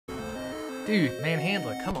Dude,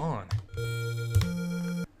 manhandler, come on.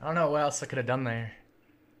 I don't know what else I could have done there.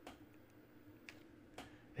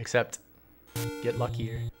 Except get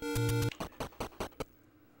luckier.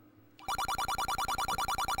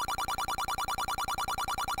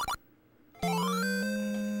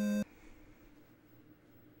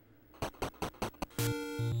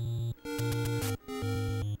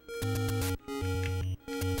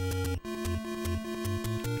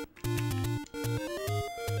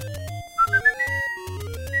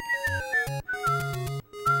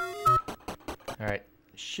 Alright,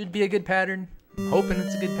 should be a good pattern. I'm hoping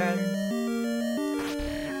it's a good pattern.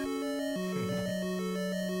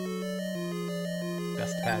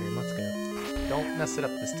 Best pattern, let's go. Don't mess it up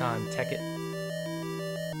this time, tech it.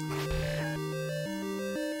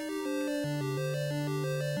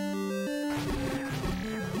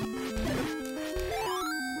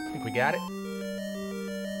 I think we got it.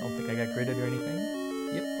 Don't think I got gridded or anything.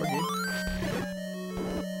 Yep, we're good.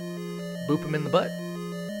 Boop him in the butt.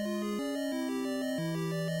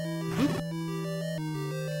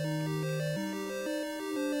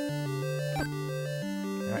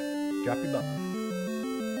 Drop your bum.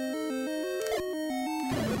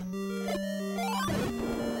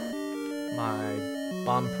 My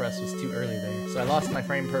bomb press was too early there, so I lost my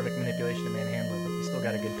frame perfect manipulation to manhandle it, but we still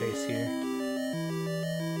got a good pace here.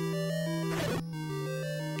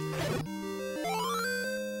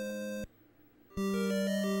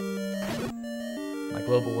 My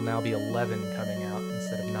global will now be 11 coming out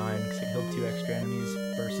instead of 9 because I killed 2 extra enemies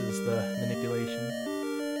versus the manipulation.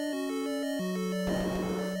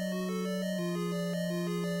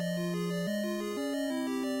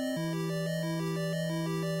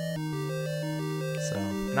 So,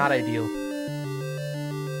 not ideal.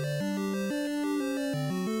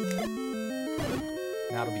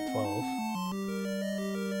 Now it'll be 12.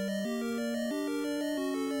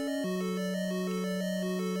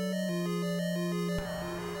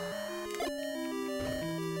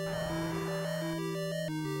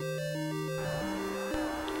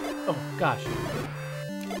 Oh, gosh.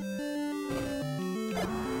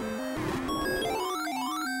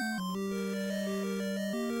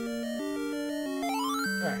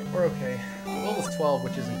 Alright, we're okay. Level's 12,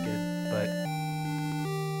 which isn't good, but...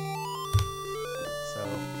 So,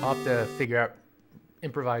 I'll have to figure out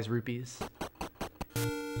improvise rupees.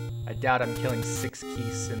 I doubt I'm killing 6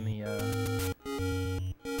 keys in the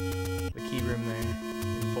key room there.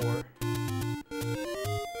 In 4.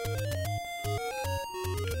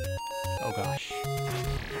 Oh gosh.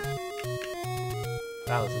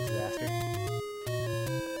 That was a disaster.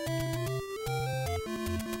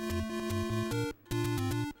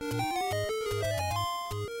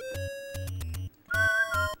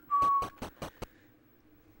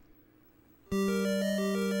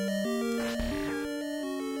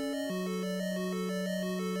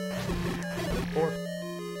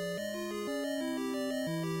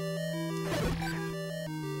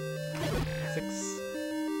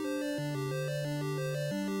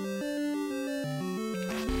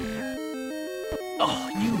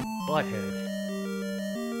 Oh, you butthead.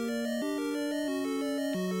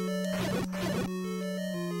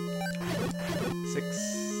 Six.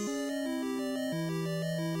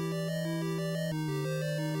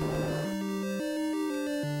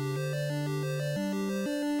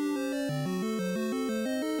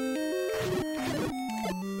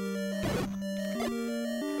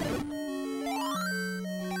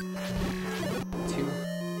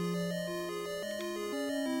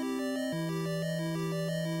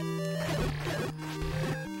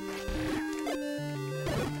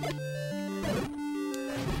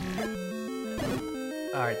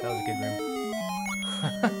 Alright, that was a good room.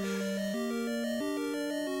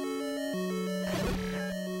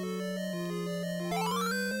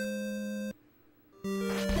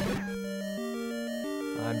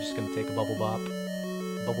 I'm just gonna take a bubble bop.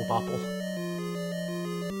 Bubble bopple.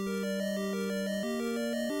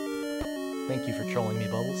 Thank you for trolling me,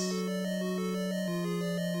 Bubbles.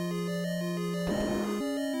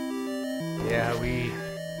 Yeah, we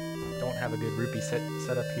don't have a good rupee set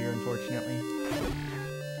up here, unfortunately.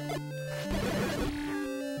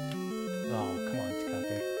 Oh, come on,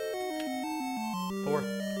 Takate. 4.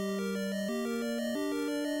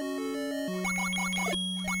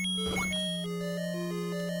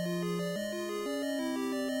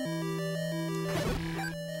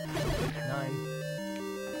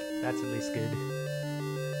 That's at least good.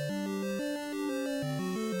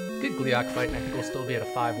 Good Gleeok fight, and I think we'll still be at a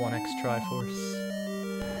 5-1x Triforce.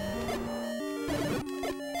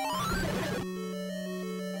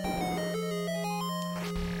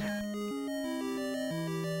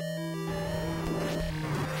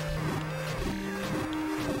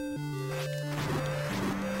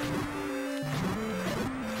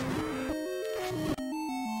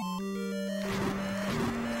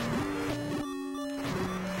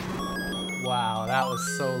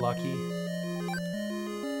 was so lucky.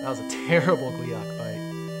 That was a terrible Gleeok fight.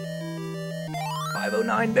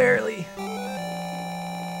 509 barely.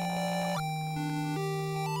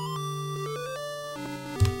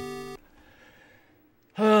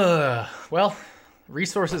 Well,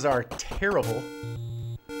 resources are terrible.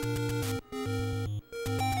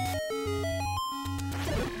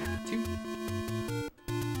 Two.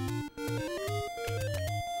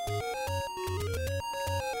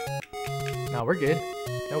 No, we're good.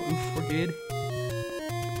 No, oof, we're good.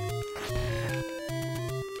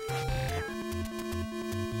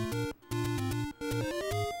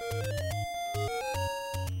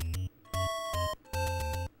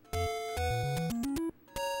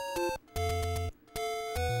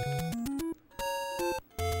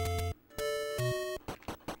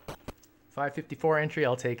 $554 entry,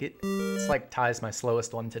 I'll take it. It's like ties my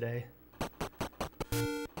slowest one today.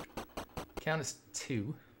 Count is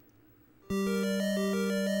 2.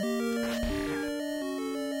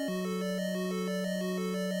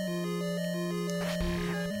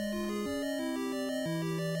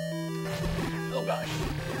 Oh gosh.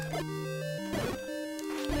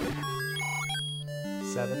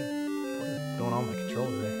 7. What is going on with my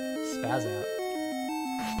controller there? Spaz out.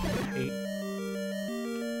 8.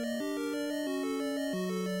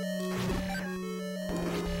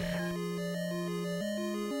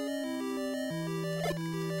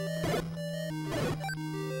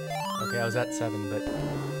 Okay, I was at 7, but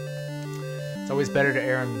it's always better to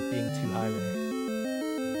err on being too high there.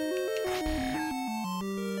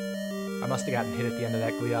 I must have gotten hit at the end of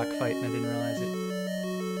that Gleeok fight and I didn't realize it.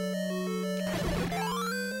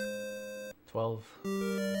 12.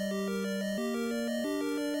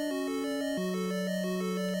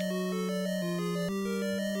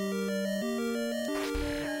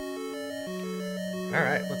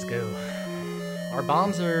 Alright, let's go. Our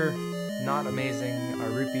bombs are not amazing. Our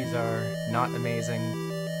rupees are not amazing.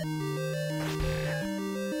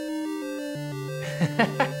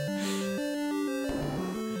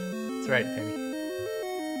 That's right, Penny.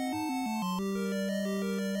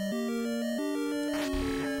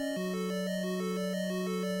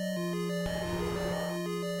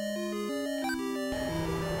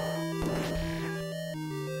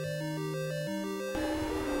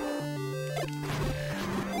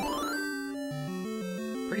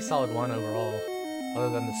 Pretty solid one overall, other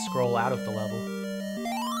than the scroll out of the level.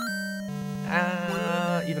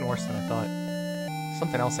 Even worse than I thought.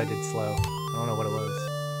 Something else I did slow. I don't know what it was.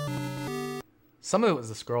 Some of it was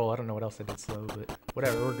the scroll. I don't know what else I did slow, but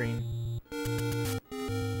whatever, we're green.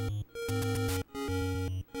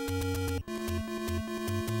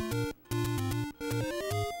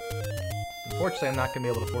 Unfortunately, I'm not going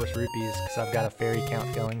to be able to force rupees because I've got a fairy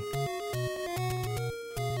count going.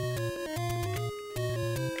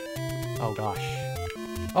 Oh gosh.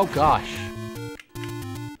 Oh gosh!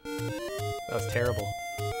 That was terrible.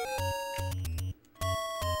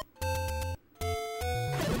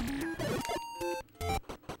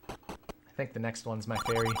 I think the next one's my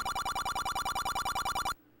fairy.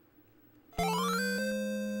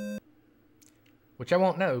 Which I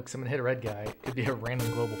won't know because I'm gonna hit a red guy. It could be a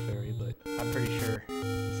random global fairy, but I'm pretty sure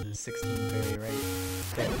this is 16 fairy, right?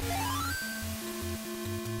 Okay.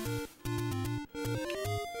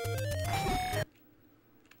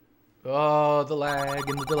 Oh, the lag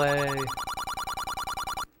and the delay.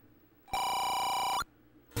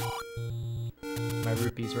 My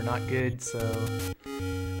rupees were not good, so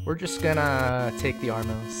we're just gonna take the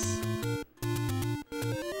Armos.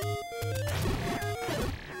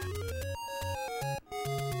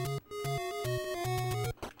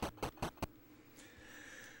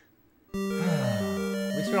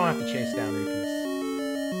 At least we don't have to chase down rupees.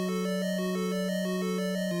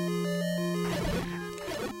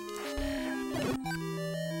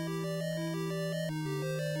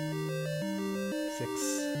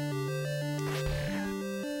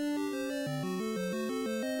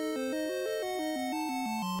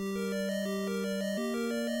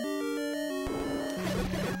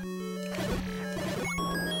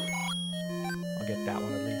 I'll get that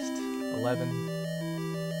one at least. 11.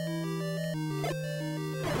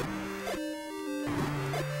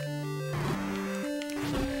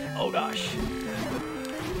 Oh gosh.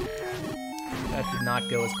 That did not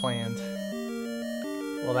go as planned.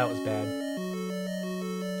 Well, that was bad.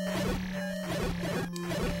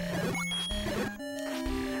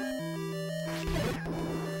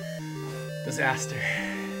 Disaster.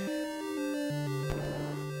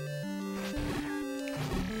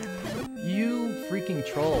 You freaking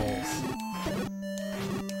trolls.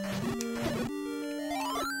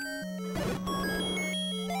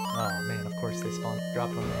 Oh man, of course they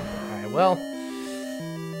dropped one there. Alright, well,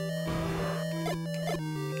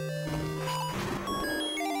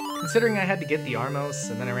 Considering I had to get the Armos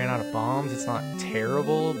and then I ran out of bombs, it's not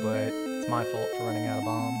terrible, but it's my fault for running out of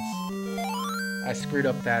bombs. I screwed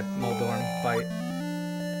up that Moldorm fight.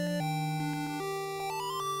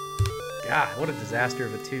 God, what a disaster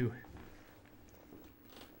of a 2.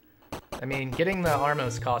 I mean, getting the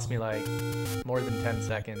Armos cost me like more than 10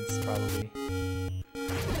 seconds, probably.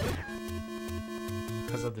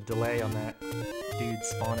 Because of the delay on that dude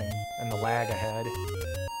spawning and the lag I had.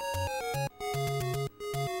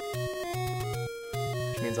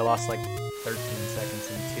 Which means I lost like 13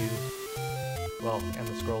 seconds in 2. Well, and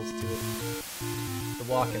the scrolls to it. The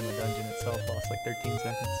walk in the dungeon itself lost like 13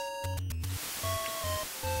 seconds.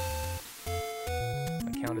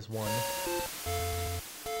 My count is 1.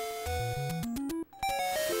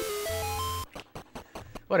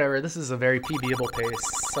 Whatever, this is a very PBable pace.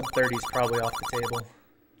 Sub 30 is probably off the table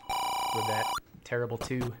with that terrible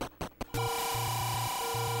 2.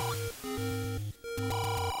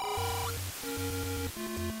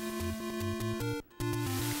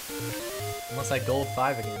 Unless I gold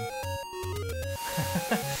 5 again.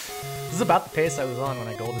 This is about the pace I was on when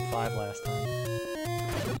I golded 5 last time.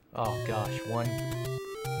 Oh gosh, 1.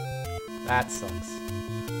 That sucks.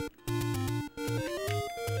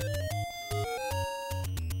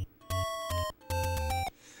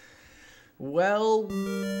 Well,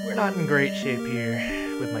 we're not in great shape here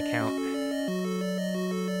with my count.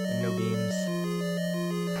 And no beams.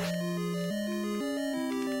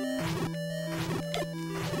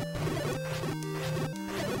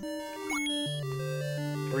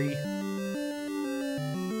 Three.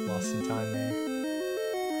 Lost some time there.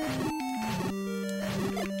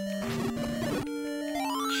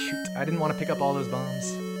 Shoot, I didn't want to pick up all those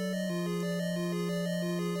bombs.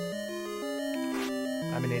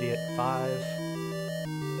 I'm an idiot. 5.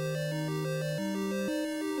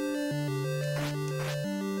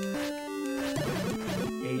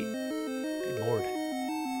 8. Good lord.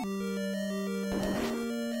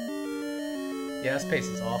 Yeah, this pace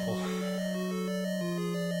is awful.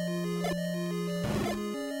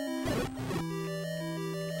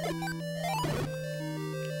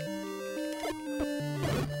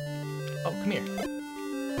 Oh, come here.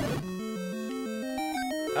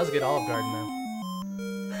 That was a good Olive Garden, though.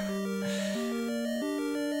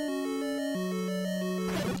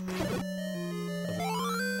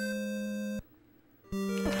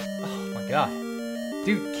 God.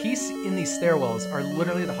 Dude, keys in these stairwells are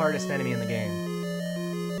literally the hardest enemy in the game.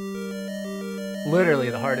 Literally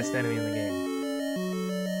the hardest enemy in the game.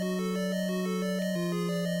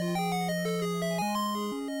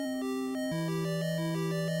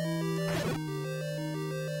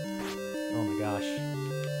 Oh my gosh.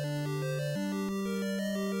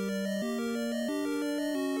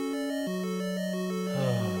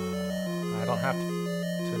 I don't have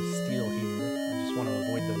to steal here. I just want to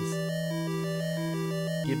avoid those.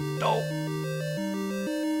 Oh.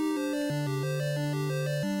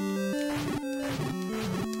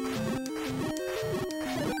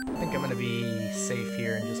 I think I'm gonna be safe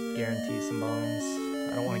here and just guarantee some bombs.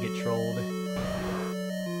 I don't want to get trolled.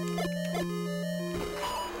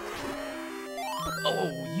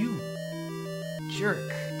 Oh, you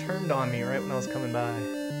jerk. Turned on me right when I was coming by.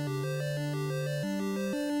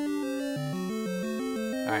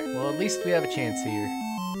 Alright, well at least we have a chance here.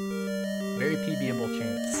 Very PBable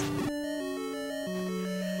chance.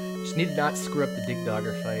 Just need to not screw up the Dig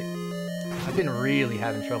Dogger fight. I've been really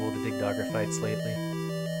having trouble with the Dig Dogger fights lately.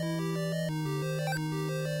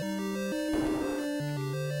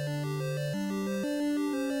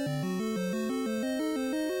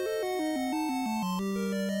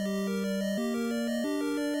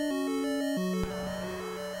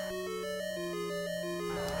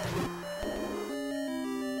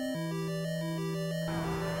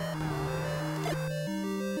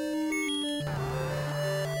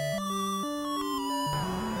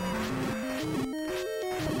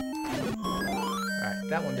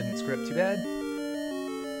 That one didn't script too bad.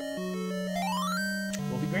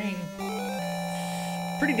 We'll be green.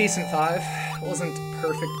 Pretty decent 5. Wasn't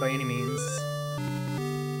perfect by any means.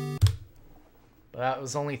 But that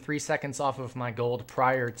was only 3 seconds off of my gold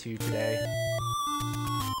prior to today.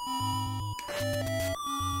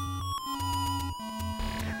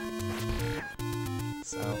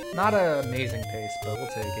 So, not an amazing pace, but we'll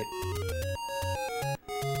take it.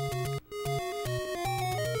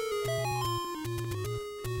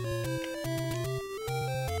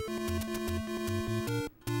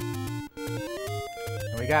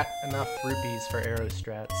 We got enough rupees for arrow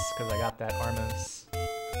strats because I got that Armos.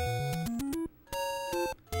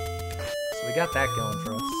 So we got that going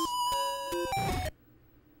for us.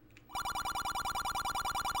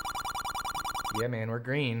 Yeah, man, we're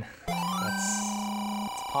green. That's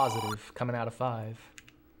positive, coming out of 5.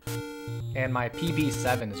 And my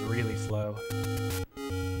PB7 is really slow.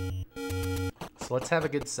 So let's have a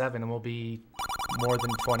good 7 and we'll be more than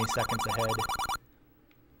 20 seconds ahead.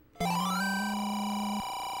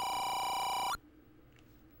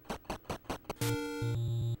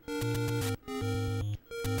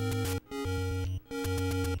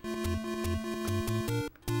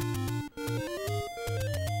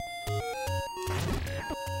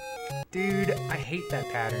 Dude, I hate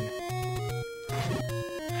that pattern.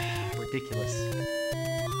 Ridiculous.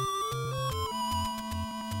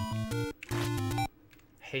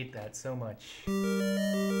 Hate that so much. God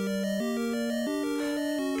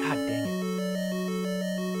dang it.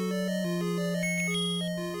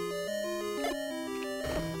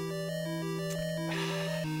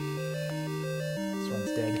 This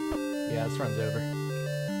run's dead. Yeah, this run's over.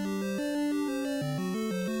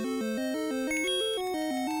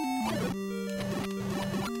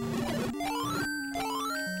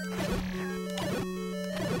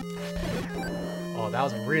 Oh, that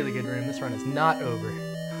was a really good room. This run is not over.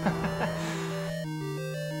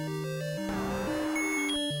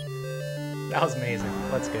 That was amazing.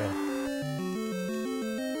 Let's go.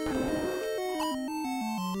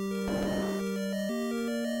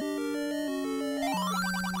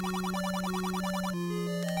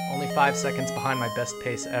 Only 5 seconds behind my best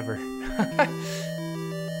pace ever.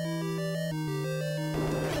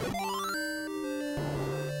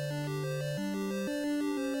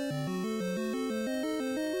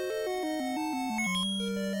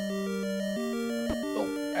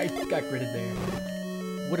 I got gridded there.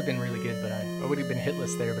 Would have been really good, but I would have been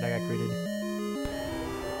hitless there, but I got gridded.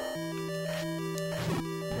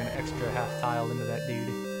 I'm gonna extra half tile into that dude.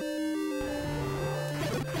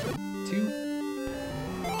 2.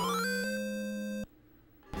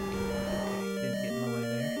 Okay, didn't get in my way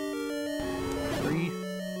there. 3.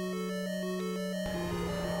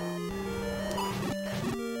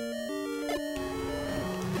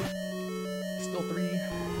 Still 3.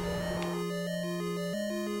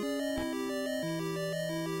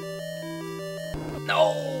 No!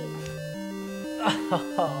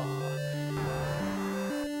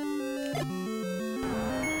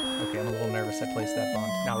 Okay, I'm a little nervous I placed that bomb.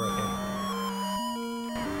 Now we're okay.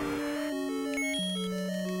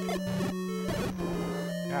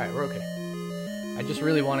 Alright, we're okay. I just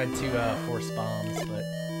really wanted to force bombs, but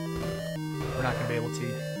we're not going to be able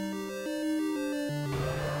to.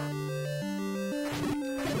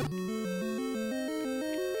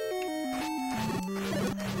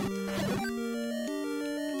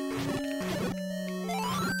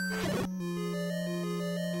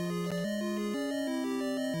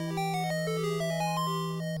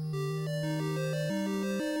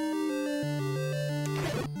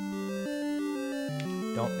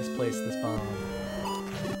 Don't misplace this bomb.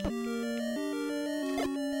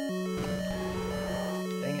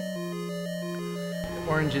 Dang it. The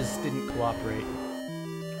oranges didn't cooperate.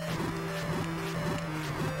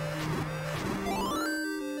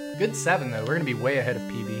 Good 7 though. We're gonna be way ahead of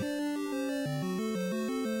PB.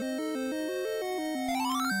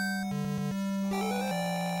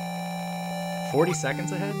 $40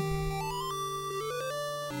 seconds ahead?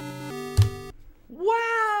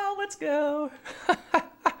 Wow, let's go!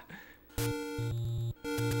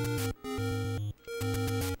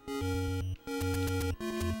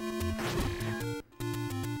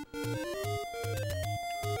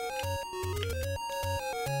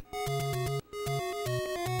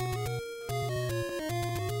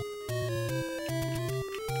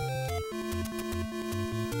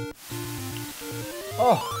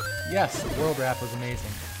 Oh, yes, the world wrap was amazing.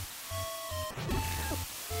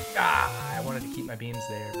 Ah, I wanted to keep my beams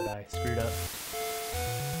there, but I screwed up.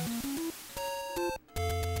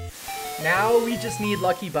 Now we just need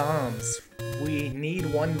lucky bombs. We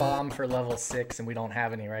need 1 bomb for level 6, and we don't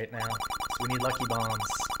have any right now. So we need lucky bombs.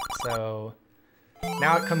 So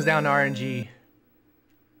now it comes down to RNG.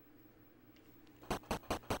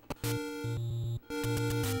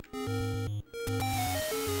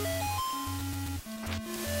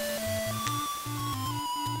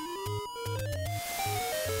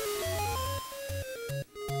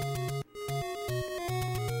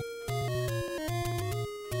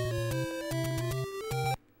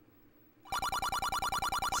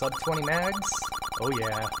 Sub 20 mags? Oh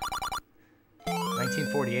yeah.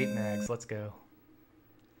 1948 mags, let's go.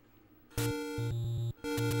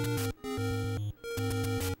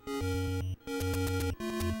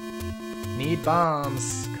 Need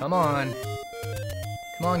bombs. Come on.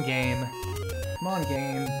 Come on, game. Come on,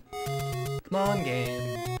 game. Come on,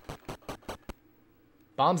 game.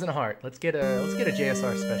 Bombs and a heart. Let's get a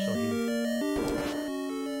JSR special here.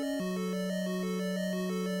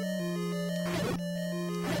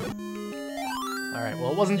 Alright,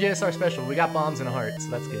 well it wasn't JSR special. We got bombs and a heart, so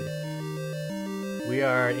that's good. We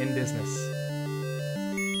are in business.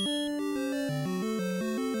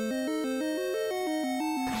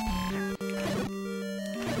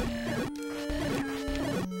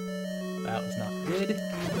 That was not good.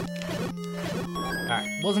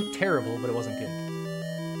 Alright, wasn't terrible, but it wasn't good.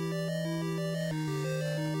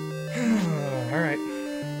 Alright.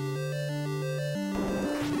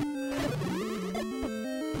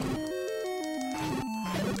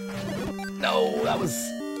 No, that was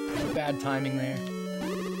bad timing there.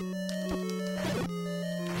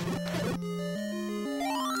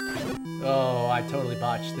 Oh, I totally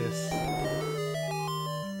botched this.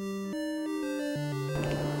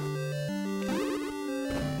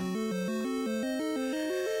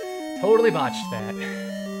 Totally botched that.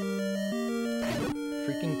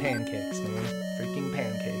 Freaking pancakes, man. Freaking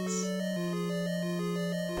pancakes.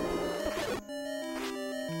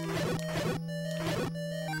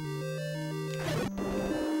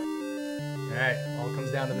 Alright, all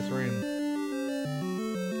comes down to this room.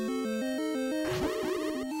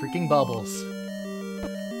 Freaking bubbles.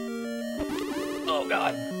 Oh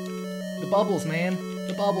god. The bubbles, man.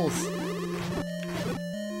 The bubbles.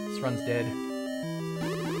 This run's dead.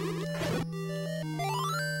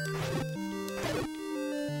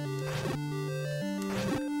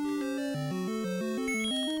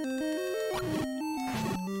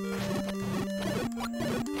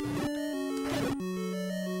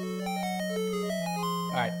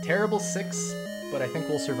 Alright, terrible 6, but I think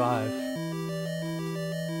we'll survive.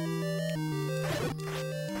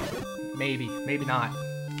 Maybe, maybe not.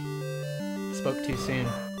 Spoke too soon.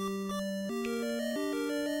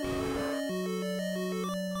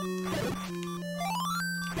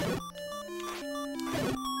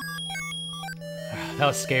 That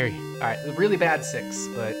was scary. Alright, a really bad 6,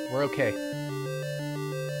 but we're okay.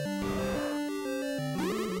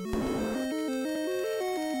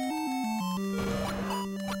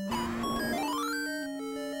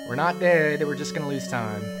 We're not dead, we're just gonna lose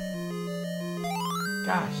time.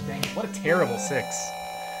 Gosh dang, what a terrible 6.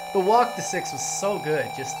 The walk to 6 was so good,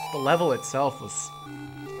 just the level itself was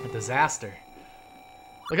a disaster.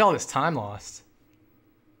 Look at all this time lost.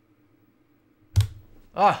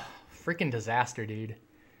 Ah, freaking disaster, dude.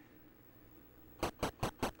 Gosh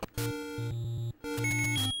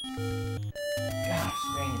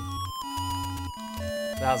dang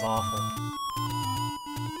it. That was awful.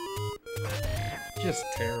 Just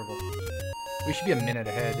terrible. We should be a minute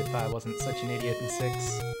ahead if I wasn't such an idiot in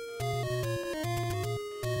 6.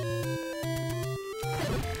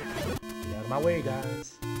 Get out of my way,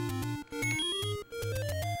 guys.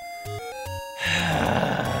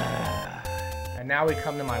 And now we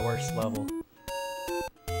come to my worst level.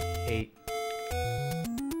 8.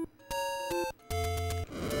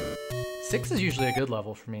 6 is usually a good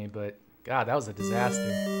level for me, but God, that was a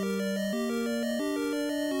disaster.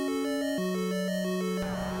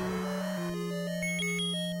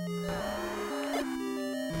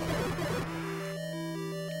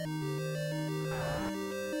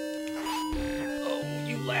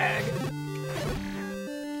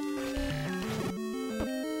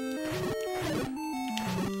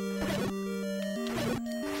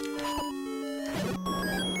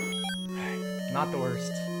 Not the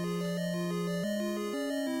worst.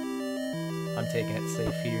 I'm taking it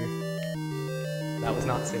safe here. That was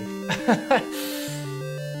not safe.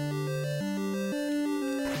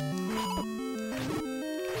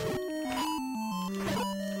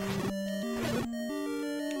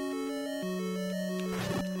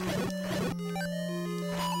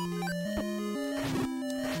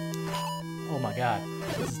 Oh my god,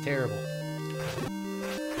 this is terrible.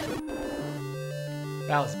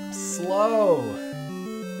 That was slow.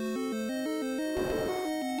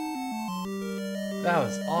 That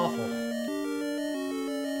was awful.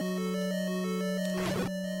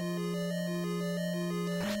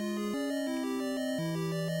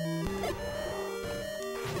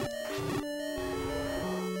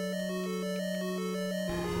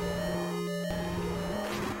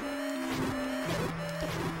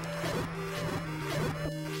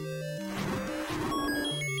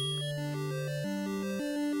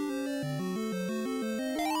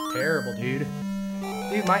 Terrible, dude.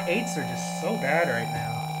 Dude, my 8s are just so bad right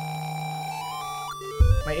now.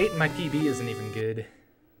 My 8 and my PB isn't even good.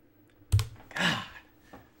 God.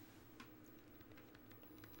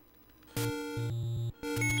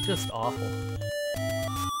 Just awful.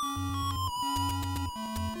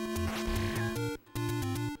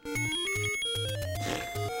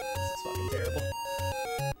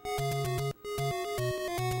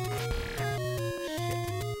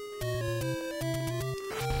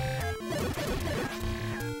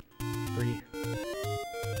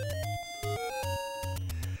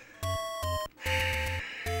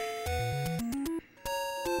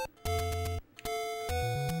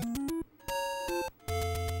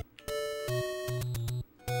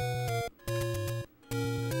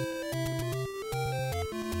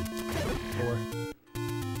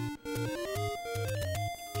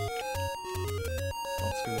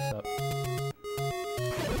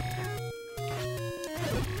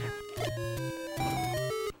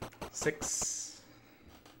 6.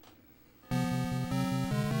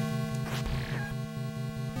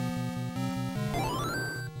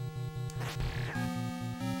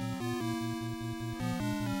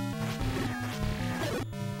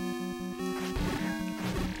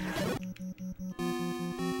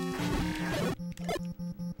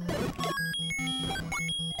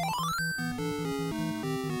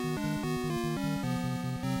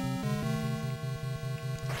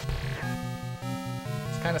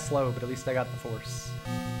 Kind of slow, but at least I got the force.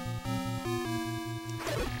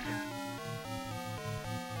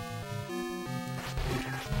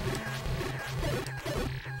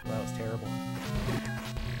 Well, that was terrible.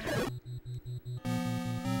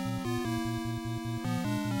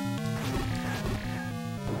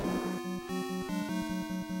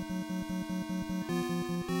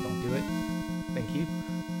 Don't do it. Thank you.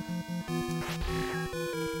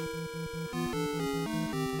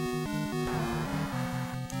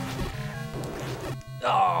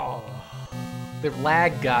 Oh, the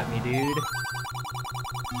lag got me, dude.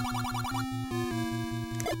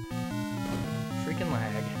 Freaking lag.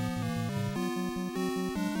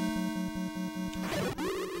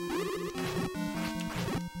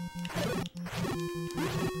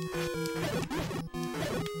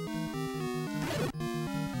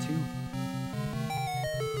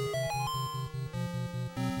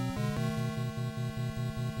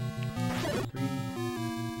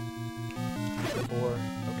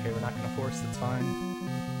 Okay, we're not gonna force, that's fine.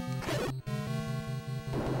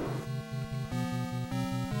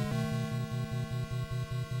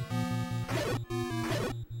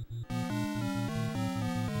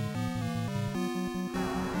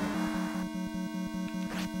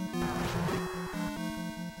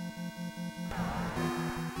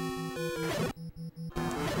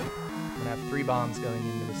 I'm gonna have 3 bombs going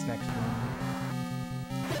into this next one.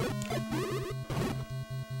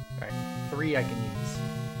 Alright, 3 I can use.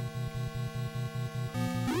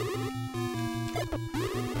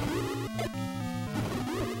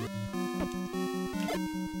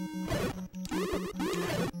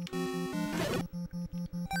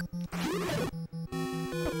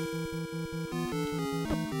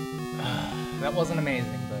 That wasn't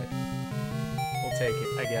amazing, but we'll take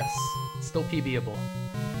it, I guess. It's still PBable.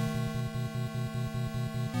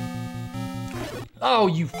 Oh,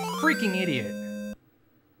 you freaking idiot!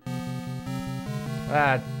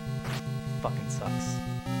 That fucking sucks.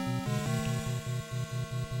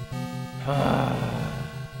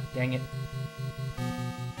 Dang it.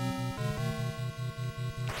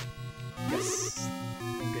 Yes.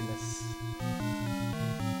 Thank goodness.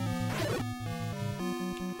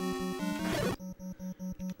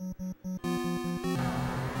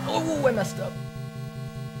 Oh, I messed up.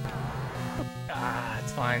 Ah,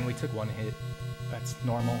 it's fine. We took 1 hit. That's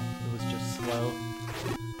normal. It was just slow.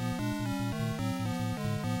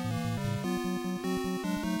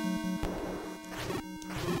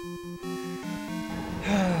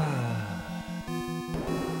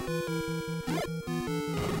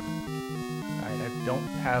 Alright, I don't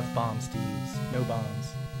have bombs to use. No bombs.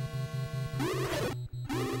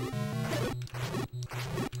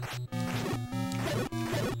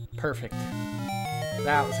 Perfect.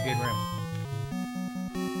 That was a good room.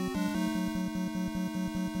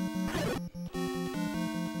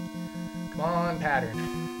 Come on, pattern.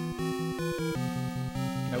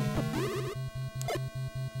 Nope.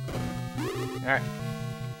 Alright.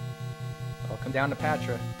 I'll come down to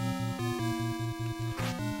Patra.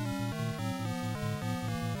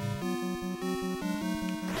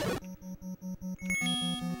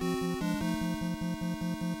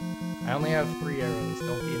 I only have 3 arrows.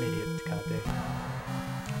 Don't be an idiot, Takate.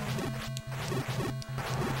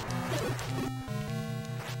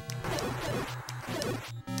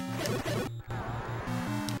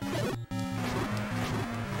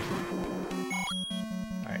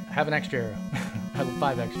 Alright, I have an extra arrow. I have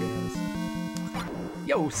 5 extra arrows.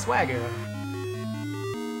 Yo, swagger!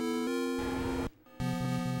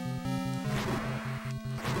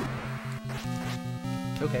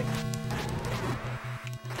 Okay.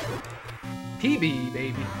 PB,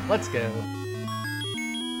 baby. Let's go.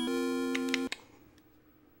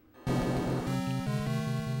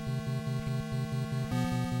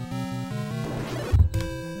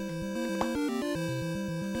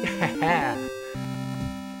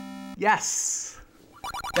 Yes!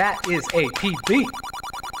 That is a PB!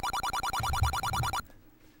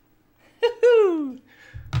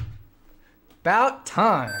 About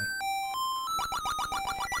time.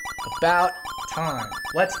 About time.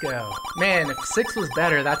 Let's go. Man, if 6 was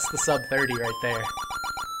better, that's the sub 30 right there.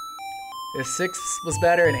 If 6 was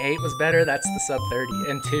better and 8 was better, that's the sub 30.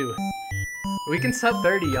 And 2. We can sub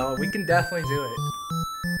 30, y'all. We can definitely do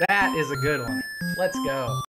it. That is a good one. Let's go.